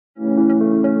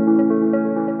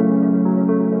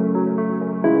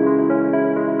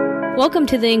Welcome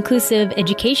to the Inclusive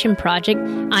Education Project.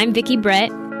 I'm Vicki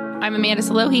Brett. I'm Amanda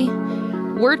Salohi.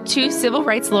 We're two civil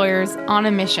rights lawyers on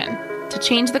a mission to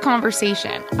change the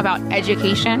conversation about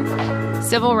education,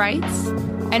 civil rights,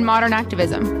 and modern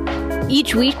activism.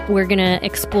 Each week, we're going to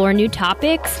explore new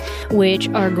topics which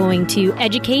are going to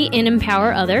educate and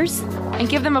empower others and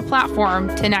give them a platform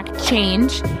to enact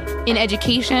change in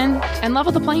education and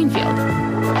level the playing field.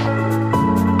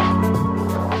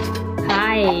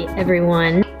 Hi,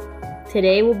 everyone.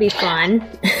 Today will be fun.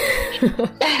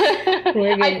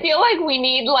 I feel like we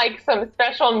need like some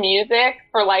special music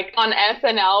for like on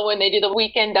SNL when they do the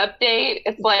weekend update.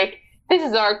 It's like, this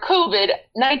is our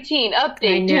COVID-19 update.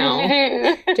 I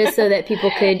know. Just so that people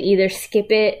could either skip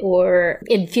it or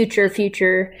in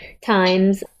future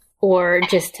times, or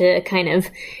just to kind of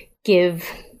give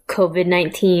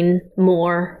COVID-19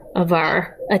 more of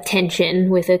our attention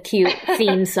with a cute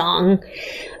theme song.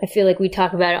 I feel like we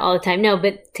talk about it all the time. No,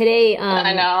 but today,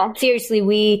 I know.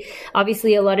 Seriously,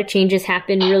 obviously a lot of changes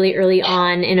happened really early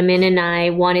on, and Amanda and I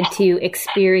wanted to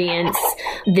experience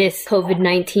this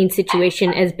COVID-19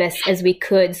 situation as best as we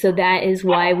could. So that is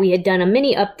why we had done a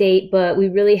mini update, but we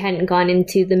really hadn't gone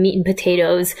into the meat and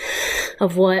potatoes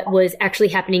of what was actually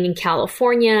happening in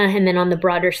California, and then on the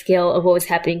broader scale of what was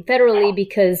happening federally,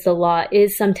 because the law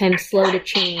is sometimes slow to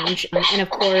change. And of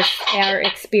course, our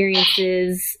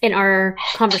experiences and our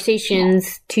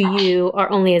conversations to you are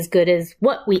only as good as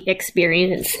what we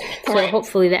experience. So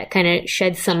hopefully that kind of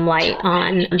sheds some light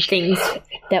on things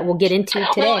that we'll get into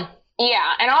today. Well,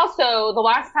 yeah. And also, the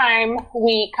last time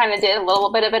we kind of did a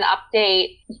little bit of an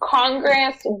update,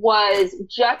 Congress was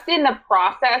just in the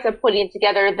process of putting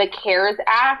together the CARES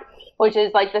Act, which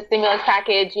is like the stimulus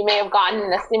package. You may have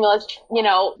gotten a stimulus,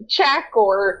 check,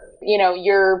 or,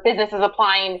 your business is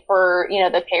applying for,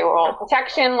 the payroll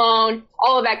protection loan.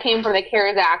 All of that came from the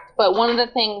CARES Act. But one of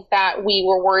the things that we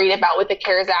were worried about with the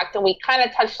CARES Act, and we kind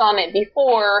of touched on it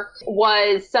before,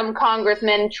 was some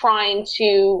congressmen trying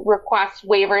to request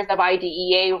waivers of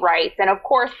IDEA rights. And of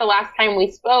course, the last time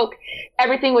we spoke,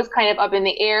 everything was kind of up in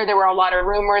the air. There were a lot of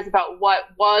rumors about what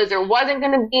was or wasn't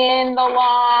going to be in the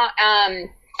law.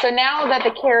 So now that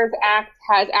the CARES Act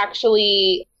has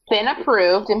actually been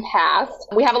approved and passed,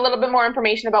 we have a little bit more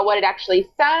information about what it actually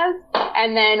says.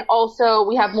 And then also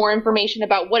we have more information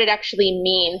about what it actually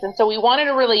means. And so we wanted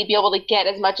to really be able to get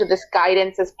as much of this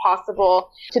guidance as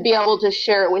possible to be able to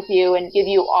share it with you and give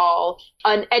you all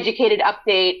an educated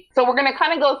update. So we're going to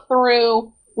kind of go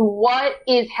through what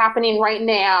is happening right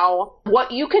now,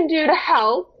 what you can do to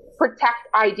help protect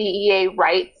IDEA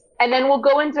rights. And then we'll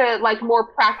go into like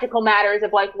more practical matters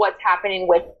of like what's happening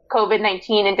with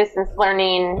COVID-19 and distance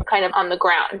learning kind of on the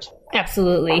ground.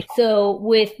 Absolutely. So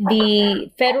with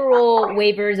the federal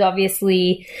waivers,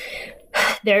 obviously,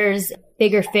 there's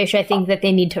bigger fish, I think, that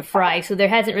they need to fry. So there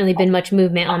hasn't really been much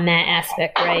movement on that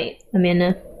aspect, right,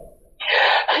 Amanda?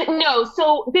 No.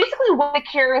 So basically what the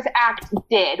CARES Act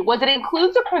did was it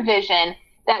includes a provision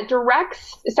that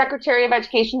directs Secretary of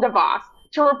Education DeVos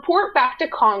to report back to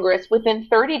Congress within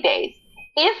 30 days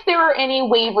if there are any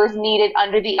waivers needed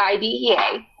under the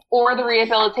IDEA or the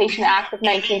Rehabilitation Act of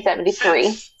 1973,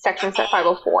 Section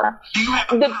 504.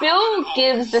 The bill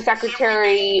gives the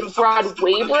Secretary broad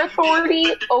waiver authority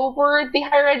over the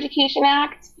Higher Education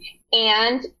Act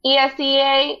and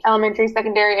ESEA, Elementary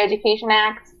Secondary Education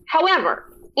Act. However,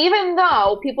 even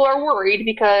though people are worried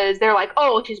because they're like,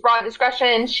 oh, she's broad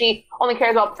discretion, she only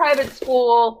cares about private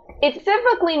school, it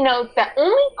specifically notes that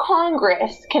only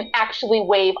Congress can actually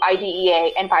waive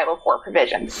IDEA and 504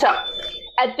 provisions. So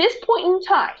at this point in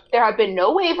time, there have been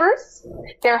no waivers.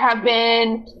 There have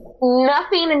been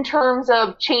nothing in terms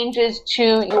of changes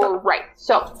to your rights.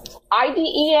 So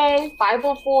IDEA,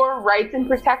 504, rights and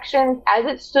protections as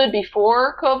it stood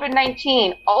before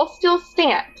COVID-19 all still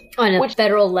stand. On the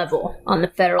federal level. On the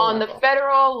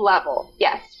federal level,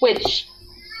 yes. Which,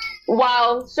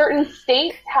 while certain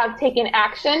states have taken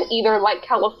action, either like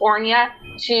California,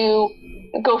 to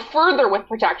go further with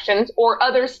protections, or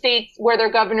other states where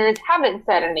their governors haven't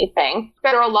said anything,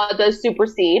 federal law does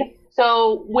supersede.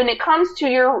 So when it comes to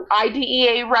your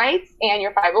IDEA rights and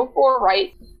your 504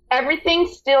 rights, everything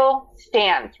still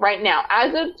stands right now.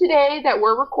 As of today that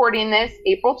we're recording this,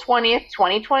 April 20th,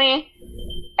 2020,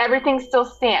 everything still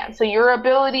stands. So your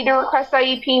ability to request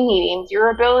IEP meetings, your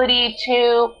ability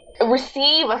to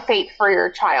receive a FAPE for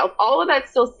your child, all of that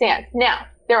still stands. Now,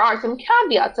 there are some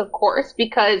caveats, of course,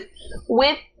 because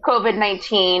with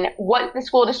COVID-19, what the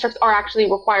school districts are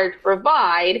actually required to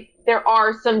provide, there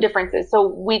are some differences. So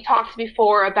we talked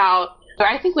before about,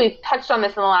 I think we've touched on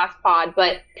this in the last pod,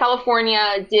 but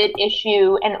California did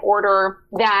issue an order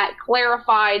that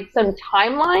clarified some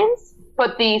timelines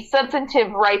but the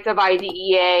substantive rights of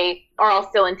IDEA are all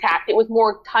still intact. It was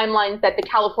more timelines that the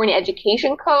California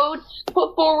Education Code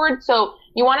put forward. So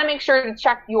you want to make sure to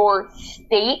check your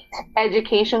state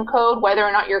education code, whether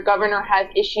or not your governor has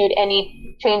issued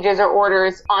any changes or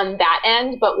orders on that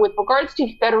end. But with regards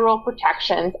to federal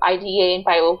protections, IDEA and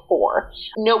 504,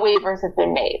 no waivers have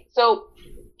been made. So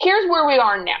here's where we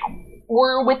are now.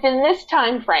 We're within this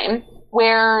time frame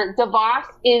where DeVos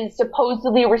is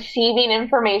supposedly receiving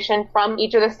information from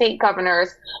each of the state governors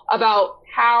about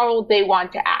how they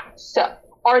want to act. So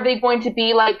are they going to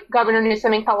be like Governor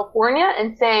Newsom in California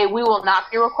and say, we will not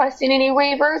be requesting any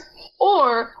waivers?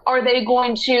 Or are they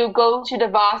going to go to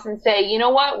DeVos and say, you know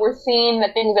what, we're seeing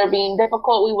that things are being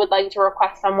difficult. We would like to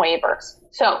request some waivers.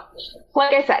 So,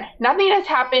 like I said, nothing has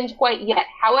happened quite yet.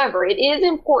 However, it is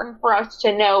important for us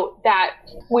to note that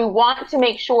we want to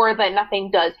make sure that nothing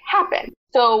does happen.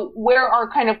 So where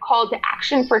our kind of call to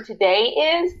action for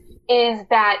today is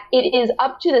that it is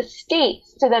up to the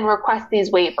states to then request these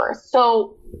waivers.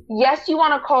 So yes, you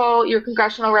want to call your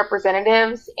congressional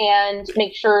representatives and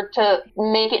make sure to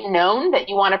make it known that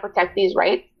you want to protect these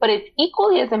rights, but it's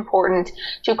equally as important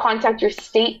to contact your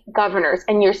state governors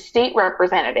and your state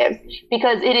representatives,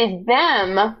 because it is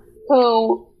them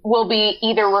who will be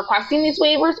either requesting these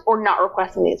waivers or not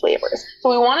requesting these waivers. So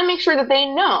we want to make sure that they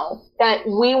know that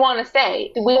we want to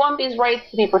say, we want these rights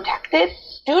to be protected.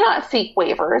 Do not seek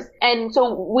waivers. And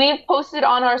so we've posted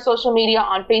on our social media,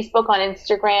 on Facebook, on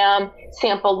Instagram,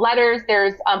 sample letters.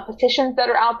 There's petitions that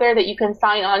are out there that you can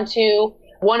sign on to.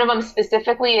 One of them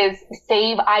specifically is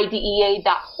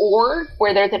saveidea.org,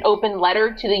 where there's an open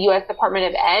letter to the U.S. Department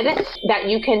of Ed that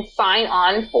you can sign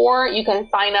on for. You can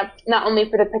sign up not only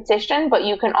for the petition, but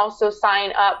you can also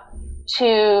sign up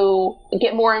to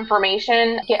get more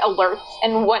information, get alerts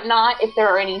and whatnot if there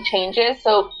are any changes.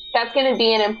 So that's going to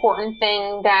be an important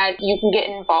thing that you can get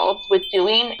involved with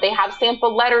doing. They have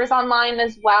sample letters online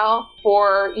as well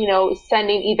for,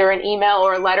 sending either an email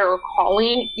or a letter or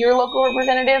calling your local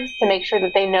representatives to make sure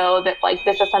that they know that,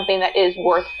 this is something that is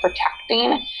worth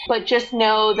protecting. But just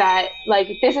know that,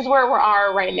 this is where we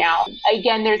are right now.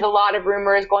 Again, there's a lot of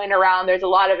rumors going around. There's a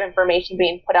lot of information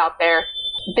being put out there.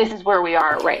 This is where we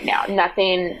are right now. No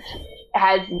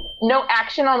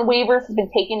action on waivers has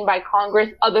been taken by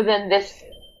Congress other than this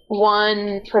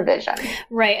one provision.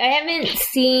 Right. I haven't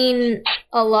seen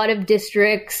a lot of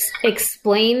districts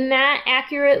explain that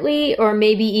accurately, or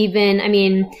maybe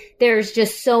even, there's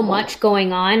just so much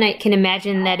going on. I can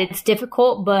imagine that it's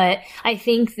difficult, but I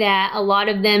think that a lot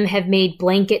of them have made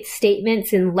blanket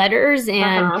statements in letters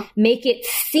and make it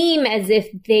seem as if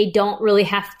they don't really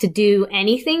have to do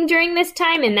anything during this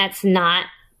time, and that's not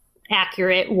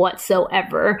accurate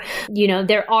whatsoever.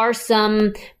 There are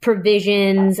some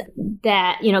provisions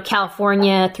that,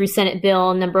 California through Senate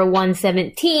Bill number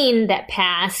 117 that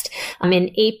passed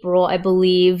in April, I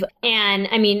believe. And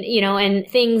and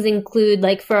things include,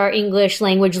 for our English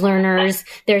language learners,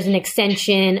 there's an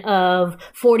extension of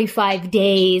 45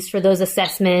 days for those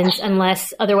assessments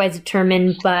unless otherwise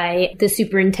determined by the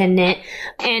superintendent.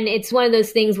 And it's one of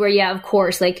those things where, yeah, of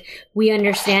course, we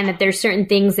understand that there's certain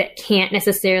things that can't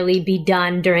necessarily be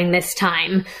done during this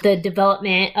time. The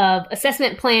development of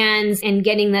assessment plans and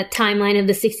getting the timeline of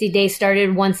the 60 days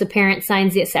started once a parent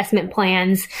signs the assessment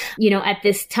plans, at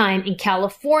this time in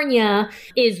California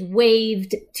is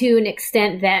waived to an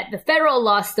extent that the federal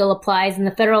law still applies, and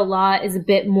the federal law is a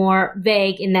bit more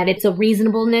vague in that it's a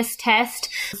reasonableness test.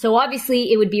 So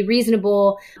obviously it would be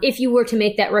reasonable if you were to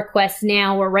make that request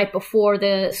now or right before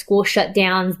the school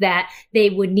shutdowns, that they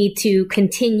would need to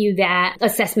continue that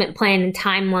assessment plan and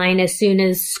timeline as soon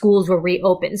as schools were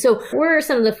reopened. So we're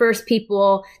some of the first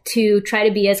people to try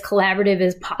to be as collaborative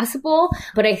as possible.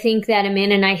 But I think that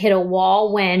Amanda and I hit a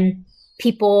wall when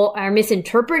people are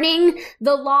misinterpreting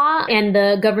the law and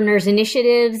the governor's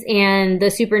initiatives and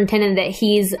the superintendent that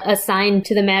he's assigned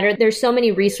to the matter. There's so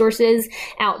many resources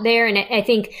out there. And I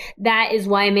think that is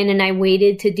why Amanda and I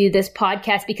waited to do this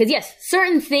podcast, because yes,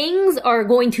 certain things are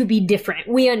going to be different.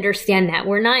 We understand that.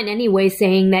 We're not in any way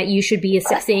saying that you should be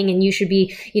assessing and you should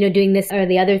be, doing this or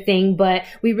the other thing, but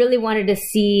we really wanted to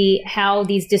see how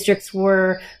these districts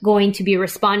were going to be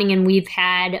responding. And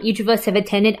each of us have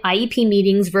attended IEP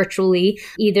meetings virtually.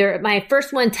 Either my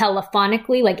first one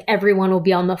telephonically, everyone will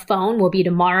be on the phone, will be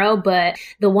tomorrow, but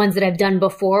the ones that I've done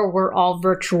before were all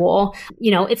virtual.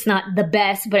 It's not the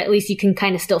best, but at least you can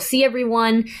kind of still see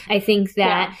everyone. I think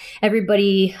that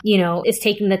everybody, is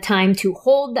taking the time to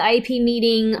hold the IEP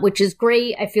meeting, which is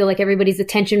great. I feel like everybody's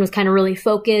attention was kind of really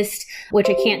focused, which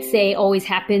I can't say always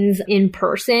happens in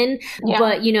person. Yeah.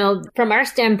 But, from our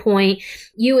standpoint,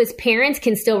 you as parents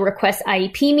can still request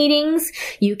IEP meetings.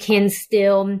 You can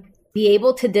still be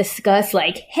able to discuss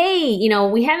like, hey, you know,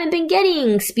 we haven't been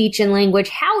getting speech and language.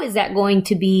 How is that going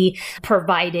to be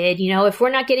provided? You know, if we're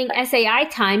not getting SAI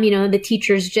time, you know, the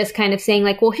teacher's just kind of saying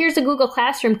like, well, here's a Google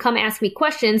Classroom, come ask me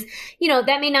questions. You know,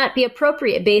 that may not be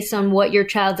appropriate based on what your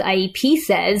child's IEP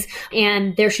says.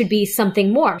 And there should be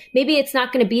something more. Maybe it's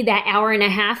not going to be that hour and a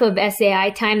half of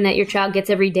SAI time that your child gets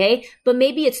every day, but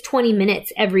maybe it's 20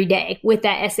 minutes every day with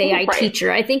that SAI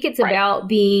teacher. I think it's about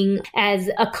being as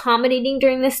accommodating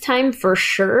during this time for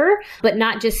sure, but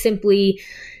not just simply,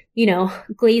 you know,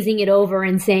 glazing it over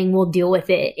and saying we'll deal with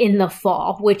it in the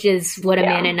fall, which is what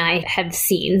Amanda and I have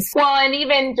seen. Well, and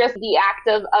even just the act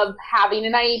of having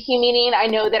an IEP meeting, I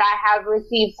know that I have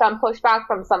received some pushback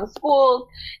from some schools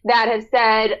that have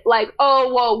said like,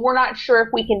 oh, well, we're not sure if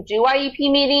we can do IEP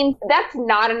meetings. That's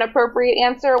not an appropriate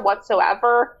answer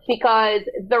whatsoever, because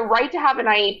the right to have an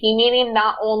IEP meeting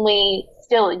not only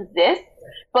still exists,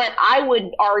 but I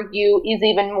would argue is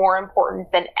even more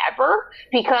important than ever,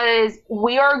 because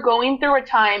we are going through a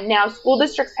time now. School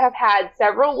districts have had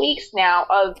several weeks now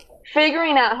of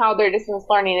figuring out how their distance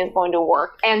learning is going to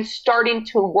work and starting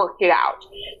to work it out.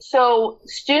 So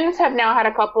students have now had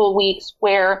a couple of weeks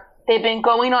where they've been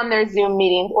going on their Zoom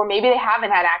meetings, or maybe they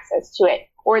haven't had access to it,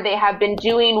 or they have been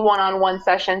doing one-on-one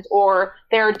sessions, or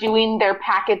they're doing their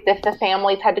packets if the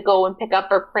families had to go and pick up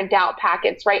or print out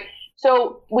packets, right?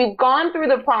 So we've gone through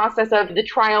the process of the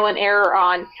trial and error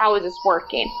on how is this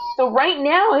working. So right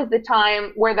now is the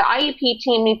time where the IEP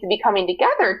team needs to be coming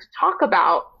together to talk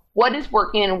about what is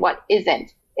working and what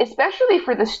isn't, especially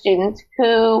for the students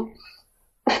who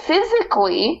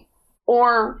physically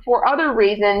or for other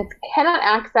reasons cannot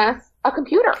access a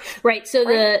computer. Right. So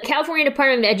the California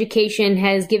Department of Education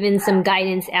has given some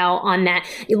guidance out on that.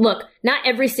 Look, not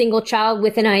every single child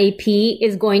with an IEP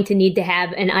is going to need to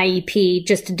have an IEP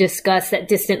just to discuss that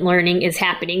distant learning is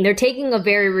happening. They're taking a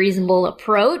very reasonable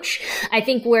approach. I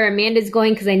think where Amanda's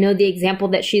going, because I know the example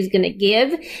that she's going to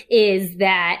give, is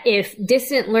that if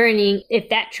distant learning, if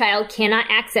that child cannot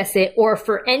access it, or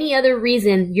for any other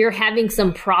reason you're having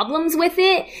some problems with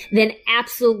it, then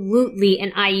absolutely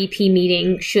an IEP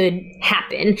meeting should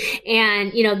happen.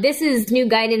 And, you know, this is new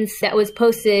guidance that was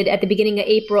posted at the beginning of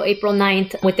April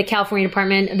 9th with the California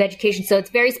Department of Education. So it's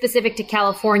very specific to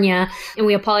California, and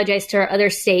we apologize to our other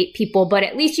state people, but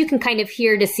at least you can kind of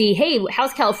hear to see, hey,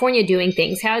 how's California doing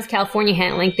things? How is California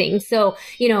handling things? So,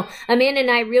 you know, Amanda and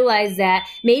I realize that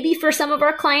maybe for some of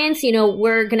our clients, you know,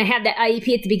 we're going to have that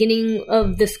IEP at the beginning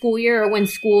of the school year or when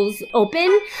schools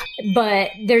open,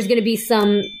 but there's going to be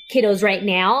some kiddos right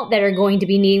now that are going to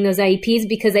be needing those IEPs,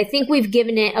 because I think we've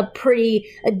given it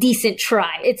a decent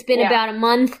try. It's been about a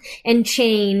month and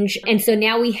change. And so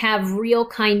now we have real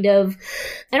kind of,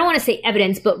 I don't want to say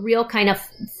evidence, but real kind of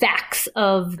facts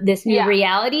of this new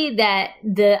reality that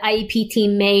the IEP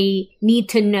team may need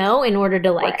to know in order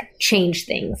to change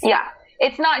things. Yeah.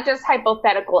 It's not just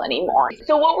hypothetical anymore.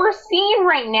 So what we're seeing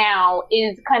right now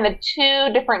is kind of two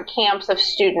different camps of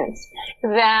students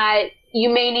that you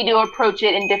may need to approach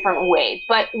it in different ways.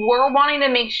 But we're wanting to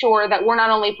make sure that we're not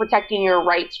only protecting your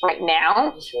rights right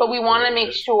now, but we want to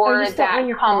make sure that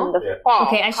come the fall,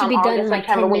 okay, I should be done in like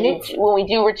 10 minutes. When we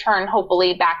do return,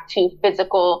 hopefully, back to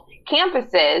physical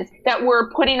campuses, that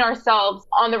we're putting ourselves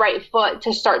on the right foot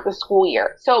to start the school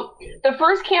year. So the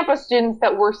first camp of students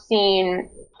that we're seeing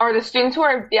are the students who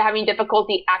are having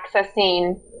difficulty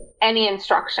accessing any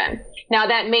instruction. Now,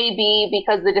 that may be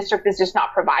because the district is just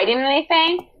not providing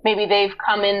anything. Maybe they've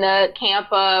come in the camp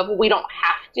of, we don't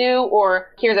have to, or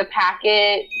here's a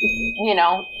packet, you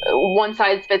know, one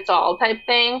size fits all type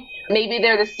thing. Maybe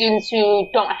they're the students who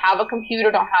don't have a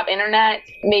computer, don't have internet.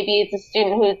 Maybe it's a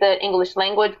student who's the English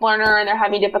language learner and they're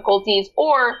having difficulties,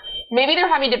 or maybe they're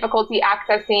having difficulty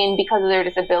accessing because of their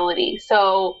disability.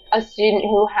 So a student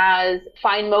who has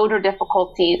fine motor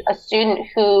difficulties, a student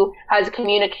who has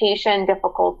communication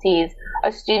difficulties,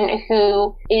 a student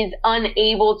who is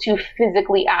unable to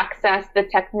physically access the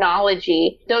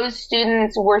technology. Those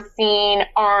students we're seeing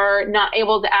are not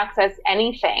able to access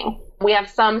anything. We have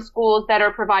some schools that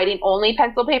are providing only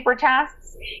pencil paper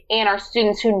tasks, and our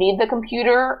students who need the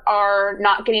computer are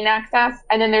not getting access.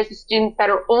 And then there's the students that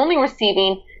are only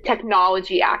receiving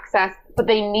technology access, but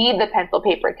they need the pencil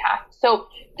paper task. So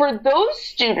for those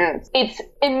students, it's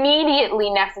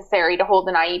immediately necessary to hold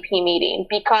an IEP meeting,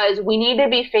 because we need to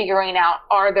be figuring out,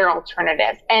 are there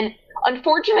alternatives? And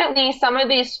unfortunately, some of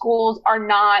these schools are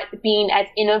not being as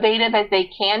innovative as they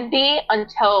can be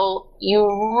until you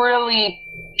really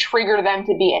trigger them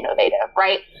to be innovative,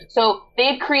 right? So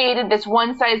they've created this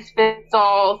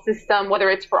one-size-fits-all system, whether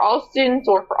it's for all students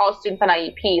or for all students on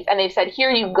IEPs, and they've said,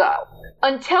 here you go.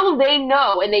 Until they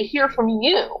know and they hear from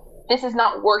you, this is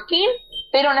not working,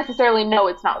 they don't necessarily know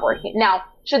it's not working. Now,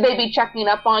 should they be checking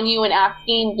up on you and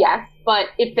asking? Yes. But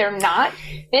if they're not,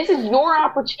 this is your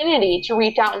opportunity to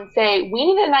reach out and say,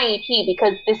 we need an IEP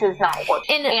because this is not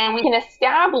working. And we can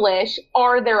establish,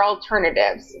 are there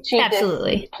alternatives to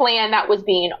this plan that was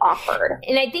being offered?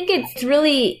 And I think it's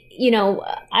really,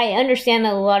 I understand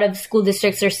that a lot of school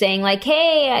districts are saying like,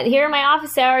 hey, here are my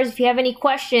office hours if you have any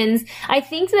questions. I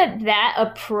think that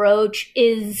approach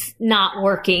is not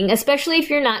working, especially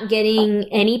if you're not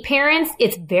getting any parents.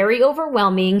 It's very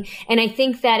overwhelming. And I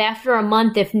think that after a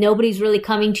month, if nobody's really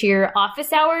coming to your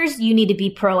office hours, you need to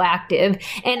be proactive.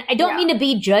 And I don't mean to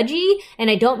be judgy, and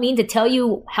I don't mean to tell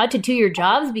you how to do your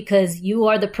jobs because you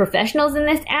are the professionals in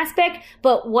this aspect.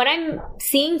 But what I'm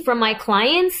seeing from my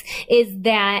clients is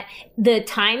that the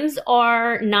times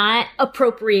are not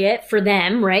appropriate for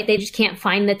them, right? They just can't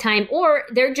find the time, or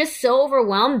they're just so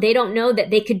overwhelmed, they don't know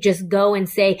that they could just go and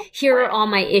say, here are all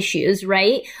my issues,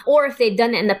 right? Or if they've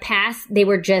done it in the past, they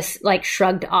were just like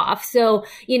shrugged off. So,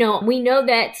 we know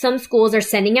that some schools are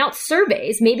sending out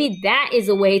surveys. Maybe that is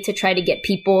a way to try to get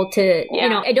people to,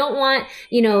 I don't want,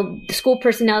 school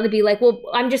personnel to be like, well,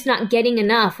 I'm just not getting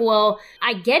enough. Well,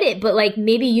 I get it, but like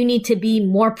maybe you need to be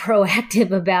more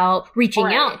proactive about reaching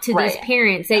out to these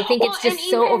parents. I think it's just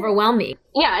so overwhelming.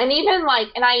 Yeah, and even like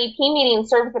an IEP meeting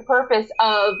serves the purpose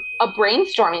of a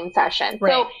brainstorming session.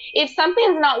 Right. So if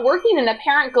something's not working and the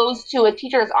parent goes to a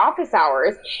teacher's office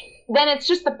hours, then it's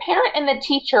just the parent and the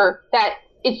teacher that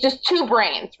it's just two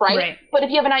brains, right? But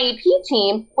if you have an IEP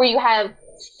team where you have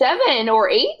 7 or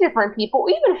 8 different people, or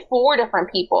even 4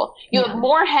 different people, you have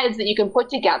more heads that you can put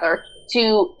together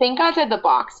to think outside the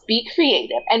box, be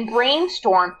creative, and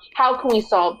brainstorm how can we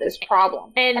solve this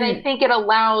problem. And I think it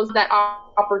allows that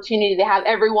opportunity to have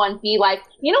everyone be like,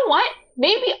 you know what?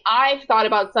 Maybe I've thought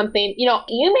about something.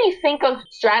 You may think of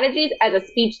strategies as a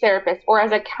speech therapist or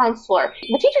as a counselor.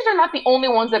 The teachers are not the only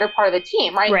ones that are part of the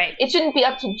team, right? It shouldn't be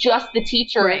up to just the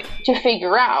teacher to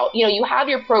figure out. You have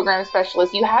your program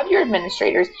specialists, you have your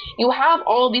administrators, you have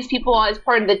all of these people as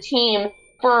part of the team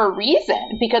for a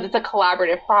reason, because it's a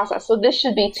collaborative process. So this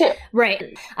should be too.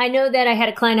 Right. I know that I had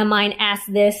a client of mine ask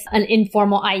this, an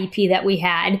informal IEP that we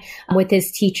had with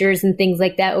his teachers and things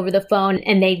like that over the phone,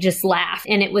 and they just laughed.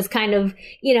 And it was kind of,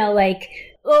 like,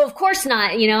 well, of course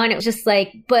not, and it was just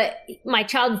like, but my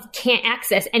child can't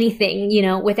access anything,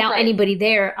 without anybody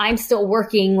there. I'm still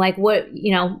working, like what,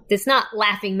 it's not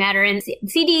laughing matter. And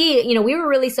CDE, we were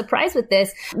really surprised with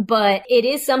this, but it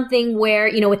is something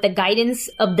where, with the guidance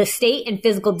of the state and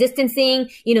physical distancing,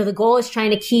 the goal is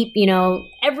trying to keep,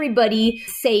 everybody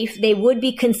safe. They would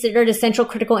be considered essential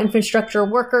critical infrastructure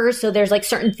workers. So there's like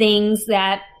certain things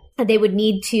that they would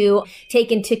need to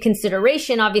take into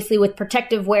consideration, obviously with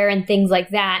protective wear and things like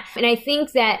that. And I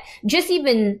think that just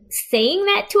even saying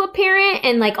that to a parent,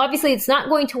 and like, obviously it's not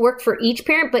going to work for each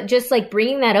parent, but just like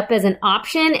bringing that up as an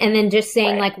option, and then just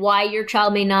saying like why your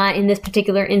child may not in this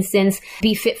particular instance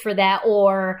be fit for that,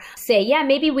 or say, yeah,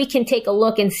 maybe we can take a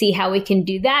look and see how we can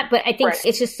do that. But I think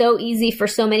it's just so easy for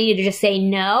so many to just say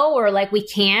no, or like we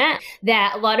can't,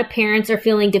 that a lot of parents are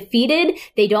feeling defeated.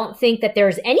 They don't think that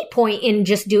there's any point in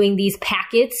just doing these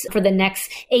packets for the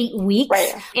next 8 weeks.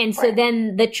 And so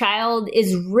then the child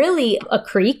is really a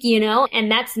creek, and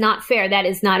that's not fair. That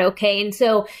is not okay. And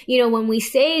so, when we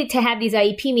say to have these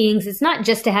IEP meetings, it's not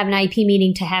just to have an IEP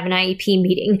meeting to have an IEP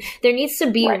meeting. There needs to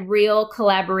be real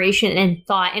collaboration and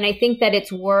thought. And I think that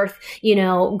it's worth,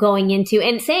 going into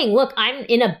and saying, look, I'm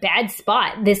in a bad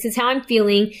spot. This is how I'm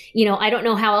feeling. I don't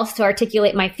know how else to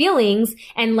articulate my feelings,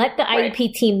 and let the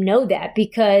IEP team know that,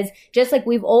 because just like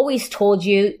we've always told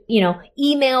you,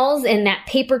 emails and that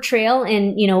paper trail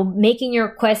and, making your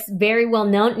requests very well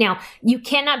known. Now, you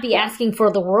cannot be asking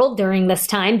for the world during this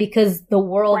time because the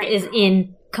world is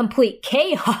in complete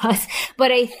chaos.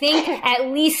 But I think at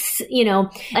least,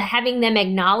 having them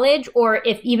acknowledge, or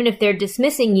even if they're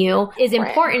dismissing you, is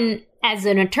important as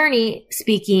an attorney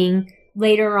speaking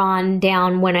later on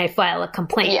down when I file a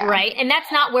complaint, right? And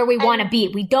that's not where we want to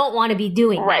be. We don't want to be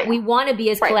doing that. We want to be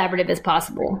as collaborative as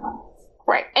possible.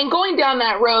 Right. And going down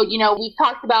that road, we've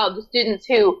talked about the students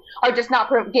who are just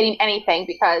not getting anything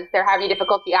because they're having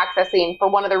difficulty accessing for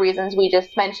one of the reasons we just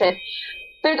mentioned.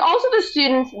 There's also the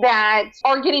students that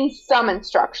are getting some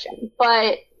instruction,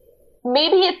 but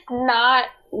maybe it's not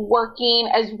working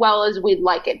as well as we'd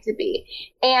like it to be.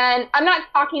 And I'm not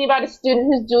talking about a student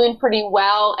who's doing pretty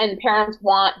well and parents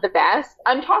want the best.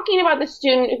 I'm talking about the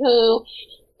student who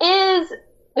is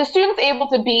the student's able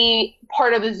to be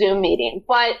part of the Zoom meeting,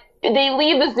 but they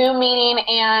leave the Zoom meeting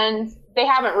and they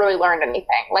haven't really learned anything.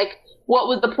 Like, what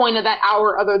was the point of that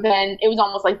hour other than it was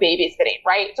almost like babysitting,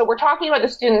 right? So we're talking about the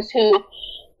students who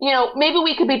maybe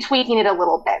we could be tweaking it a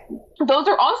little bit. Those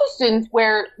are also students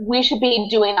where we should be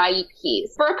doing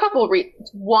IEPs for a couple of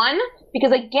reasons. One,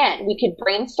 because again, we could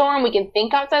brainstorm, we can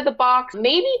think outside the box.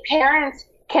 Maybe parents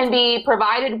can be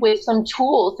provided with some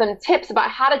tools, some tips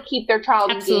about how to keep their child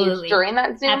engaged during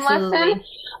that Zoom lesson.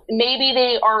 Maybe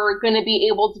they are going to be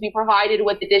able to be provided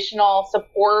with additional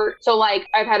support. So like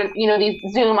I've had, these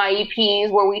Zoom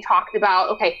IEPs where we talked about,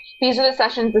 okay, these are the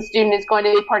sessions the student is going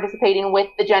to be participating with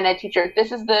the gen ed teacher.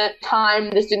 This is the time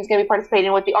the student's going to be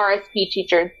participating with the RSP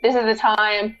teacher. This is the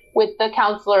time with the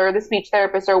counselor, the speech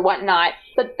therapist or whatnot.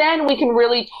 But then we can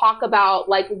really talk about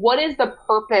like, what is the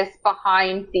purpose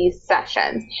behind these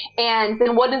sessions? And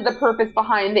then what is the purpose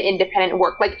behind the independent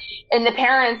work? Like, and the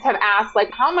parents have asked,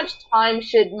 like, how much time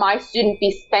should my student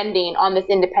be spending on this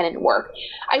independent work?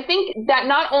 I think that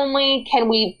not only can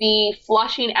we be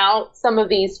flushing out some of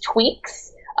these tweaks,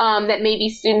 that maybe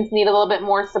students need a little bit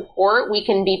more support, we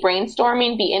can be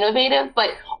brainstorming, be innovative,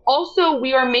 but also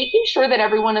we are making sure that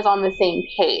everyone is on the same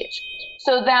page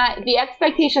so that the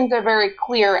expectations are very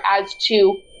clear as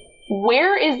to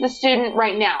where is the student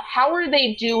right now? How are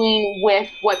they doing with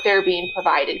what they're being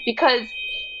provided? Because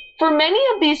for many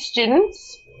of these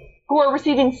students who are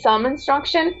receiving some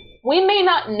instruction, we may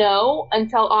not know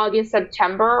until August,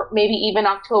 September, maybe even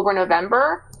October,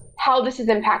 November, how this is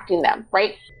impacting them,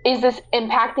 right? Is this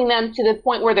impacting them to the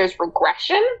point where there's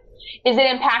regression? Is it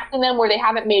impacting them where they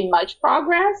haven't made much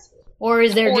progress? Or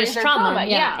is there just trauma?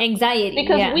 Yeah. Anxiety.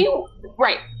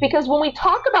 Because when we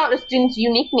talk about a student's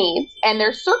unique needs and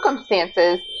their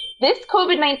circumstances, this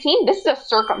COVID-19, this is a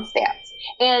circumstance.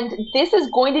 And this is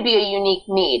going to be a unique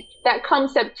need that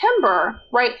comes September,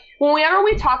 right? Whenever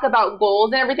we talk about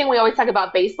goals and everything, we always talk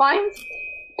about baselines.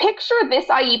 Picture this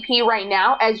IEP right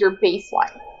now as your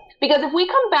baseline. Because if we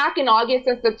come back in August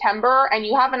and September and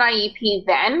you have an IEP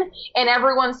then, and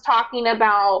everyone's talking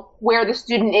about where the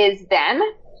student is then,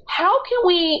 how can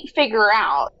we figure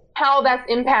out how that's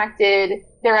impacted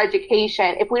their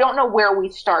education if we don't know where we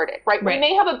started, right? We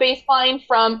may have a baseline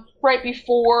from right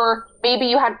before, maybe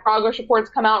you had progress reports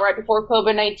come out right before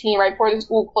COVID-19, right before the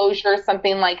school closure,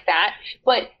 something like that.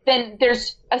 But then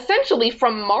there's essentially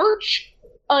from March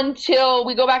until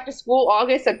we go back to school,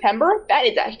 August, September, that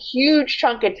is a huge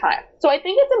chunk of time. So I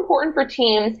think it's important for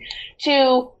teams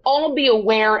to all be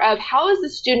aware of how is the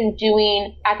student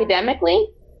doing academically,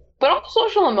 but also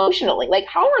social emotionally. Like,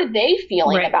 how are they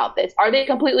feeling about this? Are they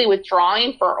completely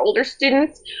withdrawing for our older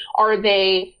students? Are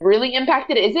they really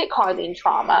impacted? Is it causing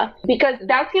trauma? Because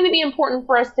that's going to be important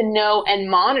for us to know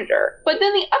and monitor. But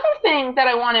then the other thing that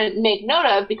I want to make note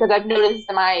of, because I've noticed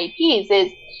in my IEPs,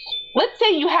 is let's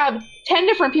say you have 10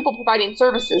 different people providing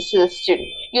services to the student.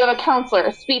 You have a counselor,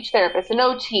 a speech therapist, an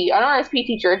OT, an RSP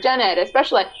teacher, a gen ed, a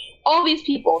special ed, all these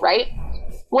people, right?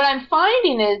 What I'm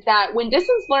finding is that when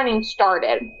distance learning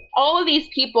started, all of these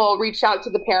people reached out to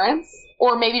the parents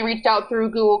or maybe reached out through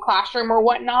Google Classroom or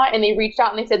whatnot, and they reached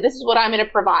out and they said, this is what I'm going to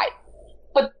provide.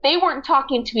 But they weren't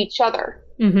talking to each other,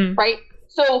 right?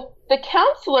 So the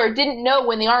counselor didn't know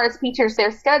when the RSP teachers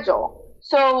their schedule.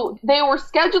 So they were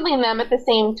scheduling them at the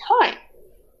same time.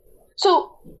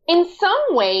 So in some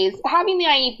ways, having the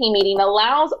IEP meeting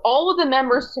allows all of the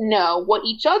members to know what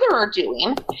each other are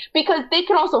doing, because they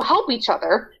can also help each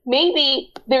other.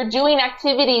 Maybe they're doing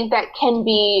activities that can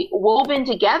be woven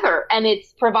together and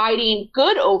it's providing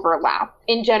good overlap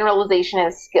in generalization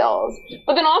and skills.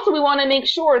 But then also we want to make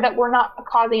sure that we're not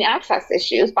causing access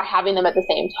issues by having them at the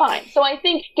same time. So I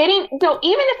think even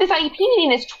if this IEP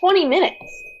meeting is 20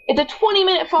 minutes, it's a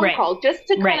 20-minute phone call just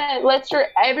to kind of let sure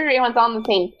everyone's on the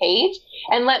same page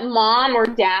and let mom or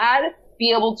dad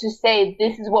be able to say,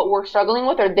 this is what we're struggling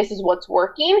with or this is what's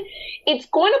working. It's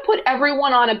going to put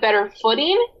everyone on a better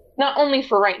footing, not only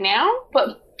for right now,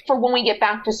 but for when we get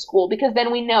back to school, because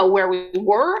then we know where we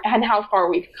were and how far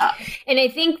we've come. And I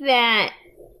think that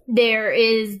there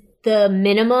is the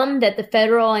minimum that the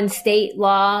federal and state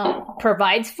law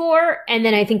provides for. And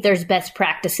then I think there's best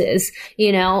practices,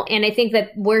 and I think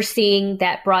that we're seeing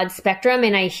that broad spectrum.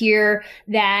 And I hear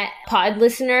that pod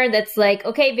listener that's like,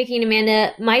 okay, Vicki and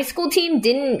Amanda, my school team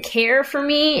didn't care for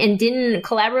me and didn't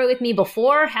collaborate with me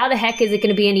before. How the heck is it going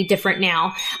to be any different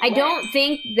now? I don't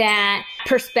think that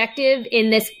perspective in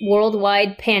this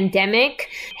worldwide pandemic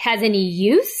has any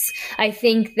use. I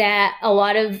think that a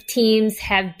lot of teams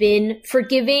have been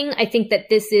forgiving. I think that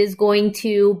this is going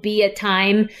to be a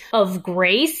time of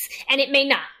grace, and it may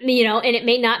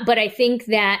not, but I think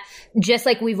that just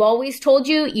like we've always told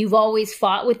you, you've always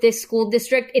fought with this school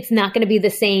district. It's not going to be the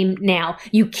same now.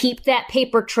 You keep that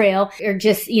paper trail or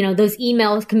just, those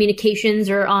email communications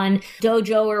or on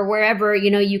Dojo or wherever,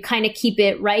 you kind of keep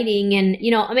it writing. And,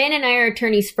 Amanda and I are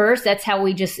attorneys first. That's how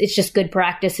it's just good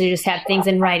practice to just have things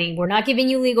in writing. We're not giving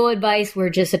you legal advice. We're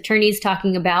just attorneys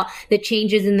talking about the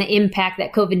changes and the impact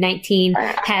that COVID-19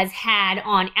 has had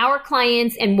on our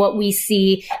clients and what we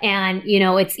see. And,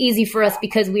 it's easy for us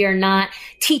because we are not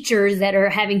teachers that are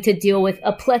having to deal with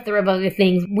a plethora of other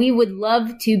things. We would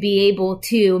love to be able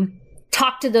to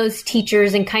talk to those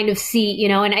teachers and kind of see,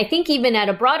 and I think even at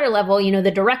a broader level, the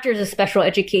directors of special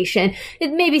education,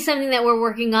 it may be something that we're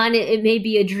working on. It may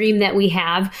be a dream that we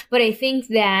have, but I think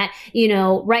that,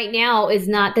 right now is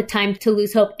not the time to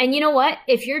lose hope. And you know what?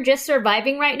 If you're just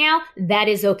surviving right now, that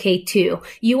is okay too.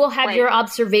 You will have your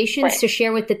observations to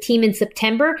share with the team in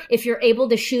September. If you're able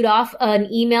to shoot off an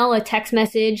email, a text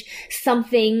message,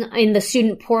 something in the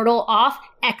student portal off,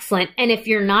 excellent. And if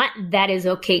you're not, that is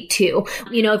okay too.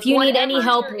 If you need any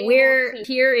help, we're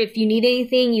here. If you need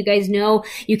anything, you guys know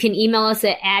you can email us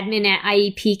at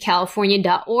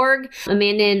admin@iepcalifornia.org.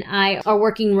 Amanda and I are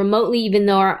working remotely, even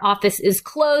though our office is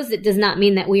closed. It does not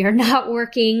mean that we are not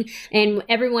working, and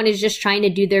everyone is just trying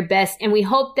to do their best. And we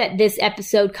hope that this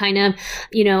episode kind of,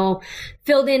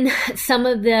 filled in some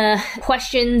of the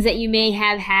questions that you may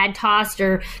have had tossed,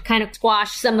 or kind of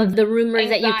squashed some of the rumors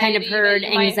that you kind of heard.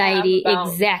 Anxiety.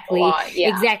 Exactly.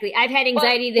 Exactly. I've had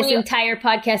anxiety this entire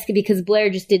podcast because Blair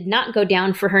just did not go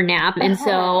down for her nap. And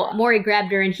so Maury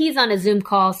grabbed her and he's on a Zoom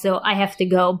call, so I have to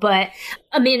go. But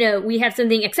Amanda, we have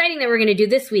something exciting that we're going to do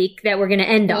this week that we're going to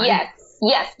end on.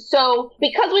 Yes. So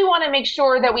because we want to make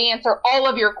sure that we answer all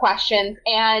of your questions,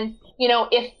 and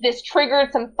if this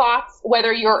triggered some thoughts,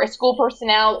 whether you're a school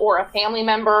personnel or a family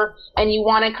member, and you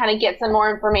want to kind of get some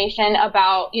more information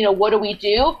about, what do we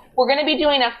do? We're going to be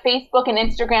doing a Facebook and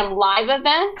Instagram live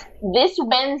event this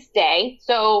Wednesday.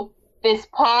 So this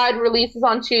pod releases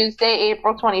on Tuesday,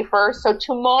 April 21st. So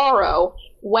tomorrow,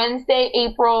 Wednesday,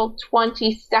 April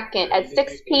 22nd at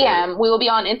 6 p.m., we will be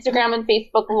on Instagram and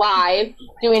Facebook live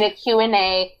doing a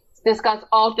Q&A. Discuss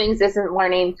all things distance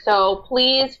learning. So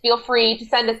please feel free to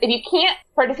send us, if you can't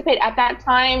participate at that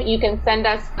time, you can send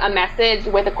us a message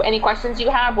with any questions you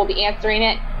have. We'll be answering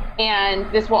it. And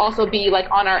this will also be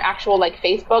on our actual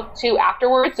Facebook too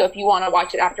afterwards. So if you want to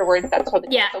watch it afterwards, that's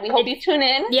totally cool. So we hope you tune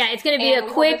in. Yeah, it's going to be a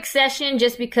quick session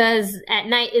just because at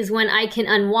night is when I can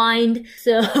unwind.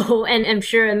 So, and I'm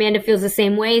sure Amanda feels the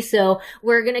same way. So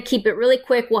we're going to keep it really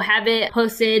quick. We'll have it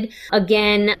posted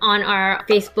again on our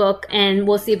Facebook, and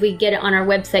we'll see if we can get it on our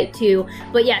website too.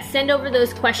 But yeah, send over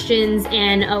those questions,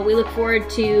 and we look forward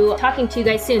to talking to you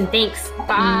guys soon. Thanks. Bye.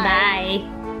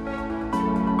 Bye.